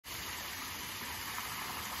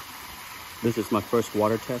This is my first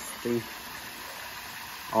water testing.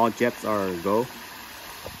 All jets are go.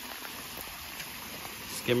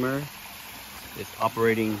 Skimmer is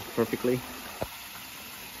operating perfectly.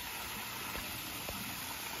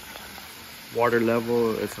 Water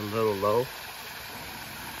level is a little low.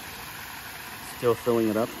 Still filling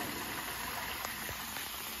it up.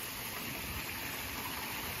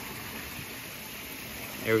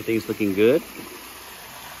 Everything's looking good.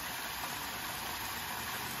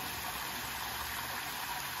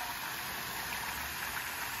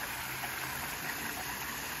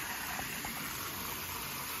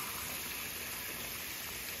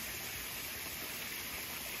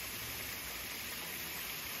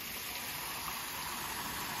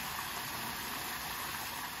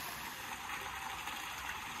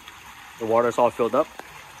 The water's all filled up.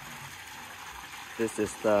 This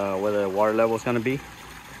is where the water level is going to be.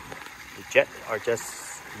 The jets are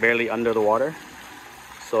just barely under the water,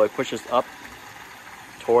 so it pushes up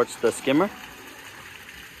towards the skimmer.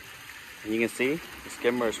 And you can see the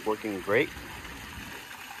skimmer is working great.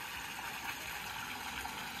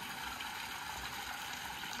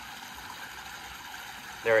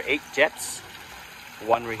 There are 8 jets.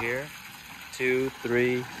 One right here, 2,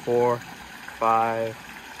 3, 4, 5,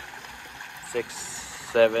 6,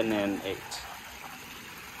 7, and 8.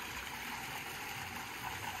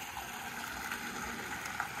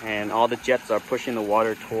 And all the jets are pushing the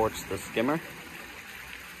water towards the skimmer.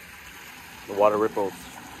 The water ripples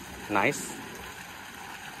nice.